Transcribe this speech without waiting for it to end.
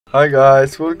Hi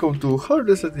guys, welcome to How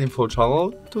to Set Info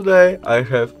channel. Today I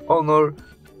have Honor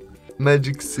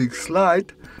Magic 6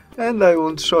 Lite and I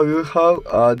want to show you how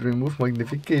I'd remove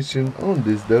magnification on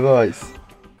this device.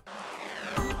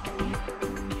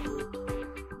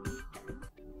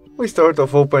 We start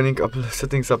off opening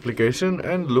settings application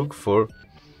and look for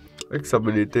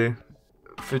accessibility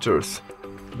features.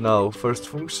 Now first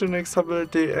function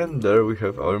accessibility, and there we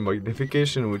have our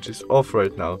magnification, which is off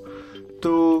right now.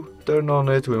 To turn on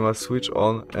it we must switch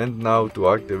on, and now to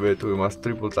activate we must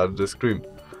triple touch the screen.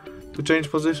 To change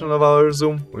position of our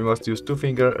zoom we must use two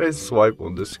fingers and swipe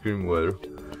on the screen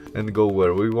and go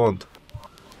where we want.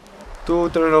 To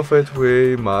turn off it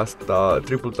we must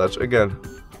triple touch again.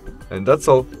 And that's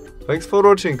all. Thanks for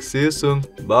watching, see you soon,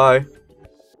 bye!